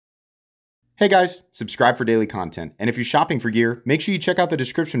Hey guys, subscribe for daily content, and if you're shopping for gear, make sure you check out the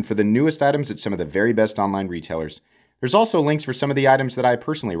description for the newest items at some of the very best online retailers. There's also links for some of the items that I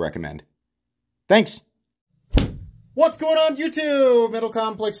personally recommend. Thanks! What's going on YouTube? Metal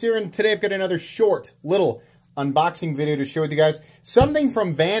Complex here, and today I've got another short, little unboxing video to share with you guys. Something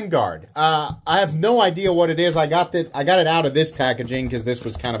from Vanguard. I have no idea what it is. I got it out of this packaging because this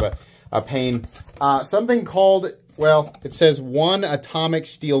was kind of a pain. Something called... well, it says 1 atomic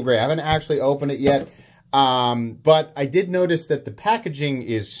steel gray. I haven't actually opened it yet, but I did notice that the packaging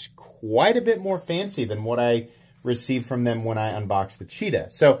is quite a bit more fancy than what I received from them when I unboxed the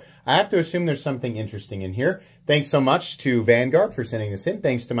Cheetah. So I have to assume there's something interesting in here. Thanks so much to Vanguard for sending this in.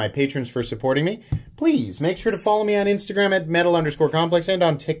 Thanks to my patrons for supporting me. Please make sure to follow me on Instagram at metal_complex and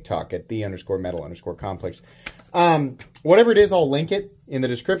on TikTok at _metal_complex. Whatever it is, I'll link it in the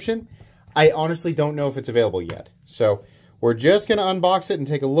description. I honestly don't know if it's available yet. So we're just going to unbox it and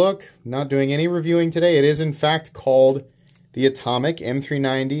take a look. Not doing any reviewing today. It is in fact called the Atomic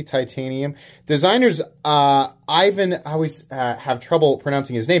M390 Titanium. Designers, Ivan, I always have trouble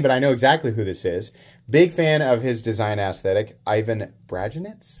pronouncing his name, but I know exactly who this is. Big fan of his design aesthetic. Ivan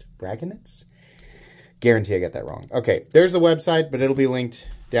Braganitz? Guarantee I get that wrong. Okay, there's the website, but it'll be linked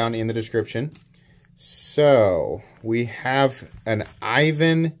down in the description. So we have an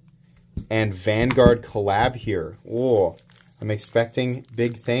Ivan and Vanguard collab here. Oh, I'm expecting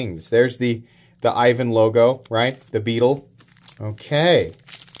big things. There's the Ivan logo, right? The Beetle. Okay.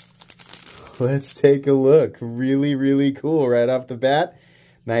 Let's take a look. Really, really cool right off the bat.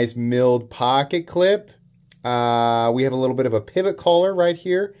 Nice milled pocket clip. We have a little bit of a pivot collar right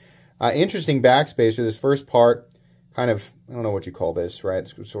here. Interesting backspacer. This first part, kind of, I don't know what you call this, right?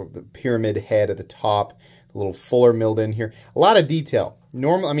 It's sort of the pyramid head at the top. A little fuller milled in here. A lot of detail.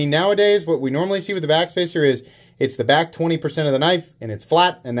 Nowadays, what we normally see with the backspacer is it's the back 20% of the knife, and it's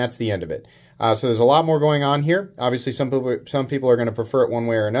flat, and that's the end of it. So there's a lot more going on here. Obviously, some people are going to prefer it one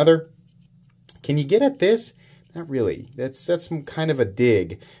way or another. Can you get at this? Not really. That's some kind of a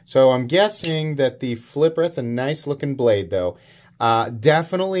dig. So I'm guessing that the flipper, that's a nice looking blade, though.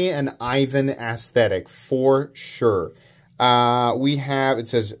 Definitely an Ivan aesthetic, for sure. We have, it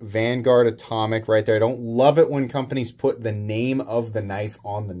says Vanguard Atomic right there. I don't love it when companies put the name of the knife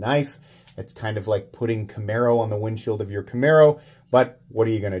on the knife. It's kind of like putting Camaro on the windshield of your Camaro, but what are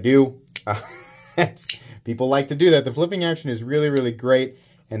you going to do? People like to do that. The flipping action is really, really great,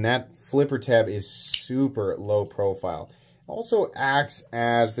 and that flipper tab is super low profile. Also acts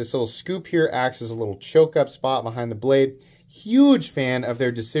as, this little scoop here acts as a little choke up spot behind the blade. Huge fan of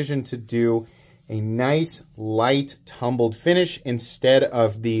their decision to do a nice, light, tumbled finish instead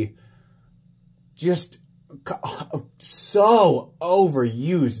of the just so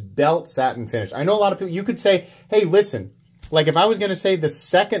overused belt satin finish. I know a lot of people, you could say, hey, listen, like if I was going to say the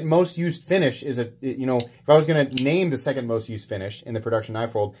second most used finish is if I was going to name the second most used finish in the production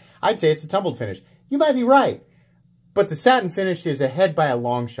knife world, I'd say it's a tumbled finish. You might be right, but the satin finish is ahead by a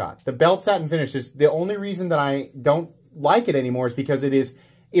long shot. The belt satin finish is the only reason that I don't like it anymore is because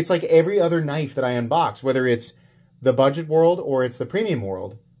it's like every other knife that I unbox, whether it's the budget world or it's the premium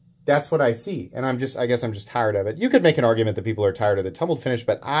world. That's what I see. And I guess I'm just tired of it. You could make an argument that people are tired of the tumbled finish,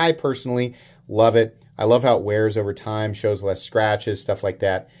 but I personally love it. I love how it wears over time, shows less scratches, stuff like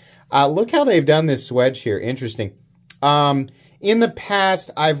that. Look how they've done this swedge here. Interesting. In the past,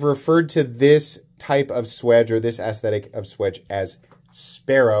 I've referred to this type of swedge or this aesthetic of swedge as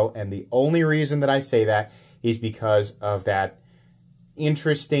Sparrow. And the only reason that I say that is because of that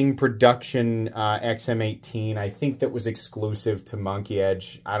interesting production XM18. I think that was exclusive to Monkey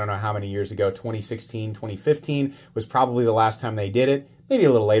Edge. I don't know how many years ago, 2016, 2015 was probably the last time they did it. Maybe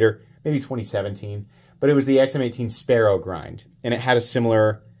a little later, maybe 2017. But it was the XM18 Sparrow grind. And it had a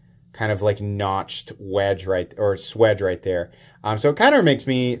similar kind of like notched wedge or swedge right there. So it kind of makes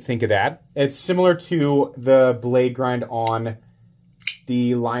me think of that. It's similar to the blade grind on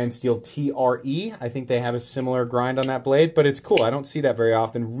the Lion Steel TRE. I think they have a similar grind on that blade, but it's cool. I don't see that very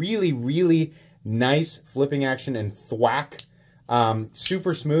often. Really, really nice flipping action and thwack.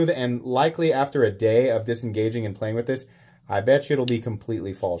 Super smooth, and likely after a day of disengaging and playing with this, I bet you it'll be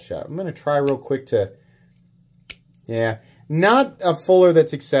completely fall shut. I'm going to try real quick to, yeah, not a fuller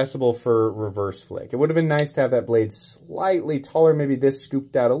that's accessible for reverse flick. It would have been nice to have that blade slightly taller, maybe this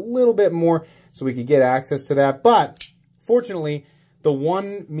scooped out a little bit more so we could get access to that, but fortunately, the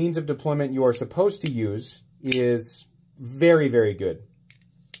one means of deployment you are supposed to use is very, very good.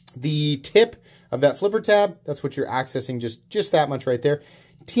 The tip of that flipper tab, that's what you're accessing, just that much right there.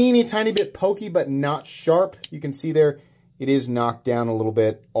 Teeny tiny bit pokey, but not sharp. You can see there, it is knocked down a little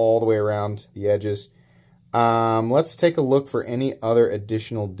bit all the way around the edges. Let's take a look for any other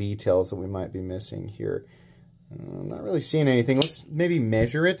additional details that we might be missing here. I'm not really seeing anything. Let's maybe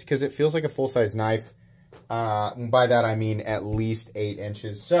measure it because it feels like a full-size knife. By that I mean at least 8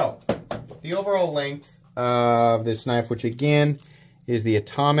 inches. So the overall length of this knife, which again is the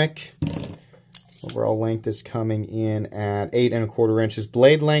Atomic, overall length is coming in at 8¼ inches.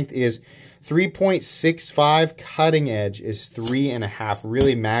 Blade length is 3.65. Cutting edge is 3.5.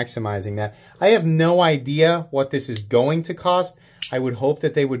 Really maximizing that. I have no idea what this is going to cost. I would hope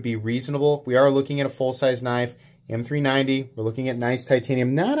that they would be reasonable. We are looking at a full-size knife, M390. We're looking at nice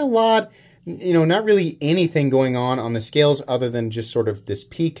titanium. Not a lot, you know, not really anything going on the scales other than just sort of this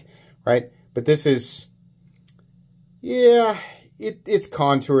peak, right? But this is, yeah, it's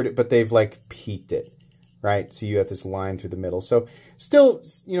contoured, but they've like peaked it, right? So you have this line through the middle. So still,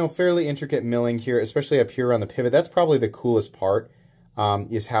 you know, fairly intricate milling here, especially up here on the pivot. That's probably the coolest part.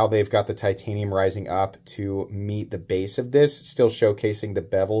 Is how they've got the titanium rising up to meet the base of this, still showcasing the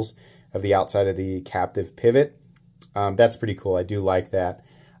bevels of the outside of the captive pivot. That's pretty cool. I do like that.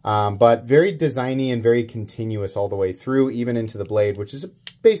 But very designy and very continuous all the way through, even into the blade, which is a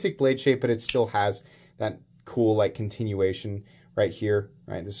basic blade shape, but it still has that cool like continuation right here,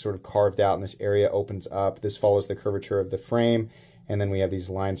 right? This is sort of carved out and this area opens up. This follows the curvature of the frame. And then we have these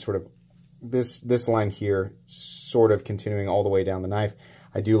lines sort of this line here sort of continuing all the way down the knife.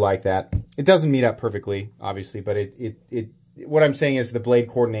 I do like that. It doesn't meet up perfectly, obviously, but what I'm saying is the blade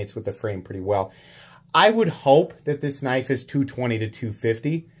coordinates with the frame pretty well. I would hope that this knife is $220 to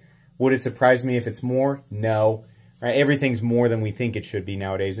 $250. Would it surprise me if it's more? No. Right? Everything's more than we think it should be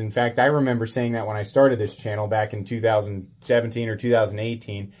nowadays. In fact, I remember saying that when I started this channel back in 2017 or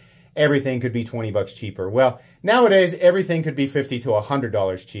 2018, everything could be 20 bucks cheaper. Well, nowadays, everything could be $50 to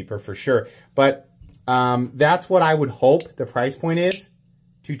 $100 cheaper for sure. But that's what I would hope the price point is,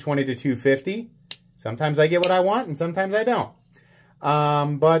 $220 to $250. Sometimes I get what I want and sometimes I don't.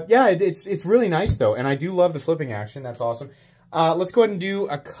 But yeah, it's really nice though. And I do love the flipping action. That's awesome. Let's go ahead and do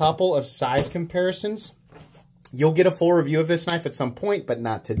a couple of size comparisons. You'll get a full review of this knife at some point, but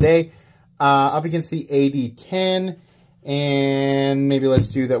not today. Up against the AD10. And maybe let's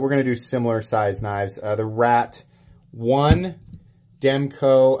do that. We're going to do similar size knives. The Rat 1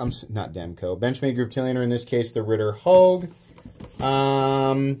 Demco, not Demco, Benchmade Group Tillionaire, in this case, the Ritter Hogue.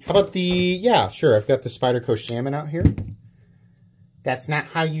 How about the, yeah, sure, I've got the Spyderco Shaman out here. That's not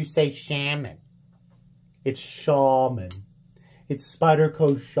how you say shaman. It's shaman. It's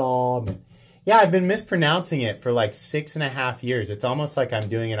Spyderco Shaman. Yeah, I've been mispronouncing it for like 6.5 years. It's almost like I'm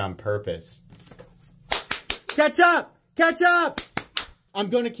doing it on purpose. Catch up! Catch up!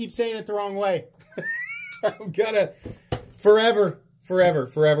 I'm going to keep saying it the wrong way. I'm going to. Forever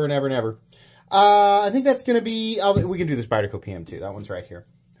and ever and ever. I think that's going to be, we can do the Spyderco PM too. That one's right here.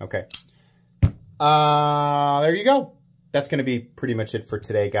 Okay. There you go. That's going to be pretty much it for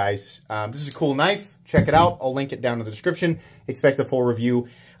today, guys. This is a cool knife. Check it out. I'll link it down in the description. Expect a full review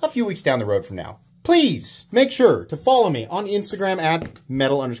a few weeks down the road from now. Please make sure to follow me on Instagram at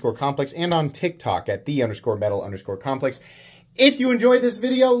metal_complex and on TikTok at _metal_complex. If you enjoyed this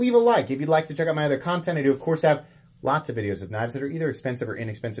video, leave a like. If you'd like to check out my other content, I do, of course, have lots of videos of knives that are either expensive or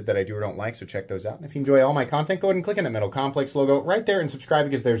inexpensive that I do or don't like, so check those out. And if you enjoy all my content, go ahead and click on that Metal Complex logo right there and subscribe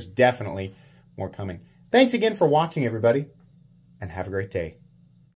because there's definitely more coming. Thanks again for watching, everybody, and have a great day.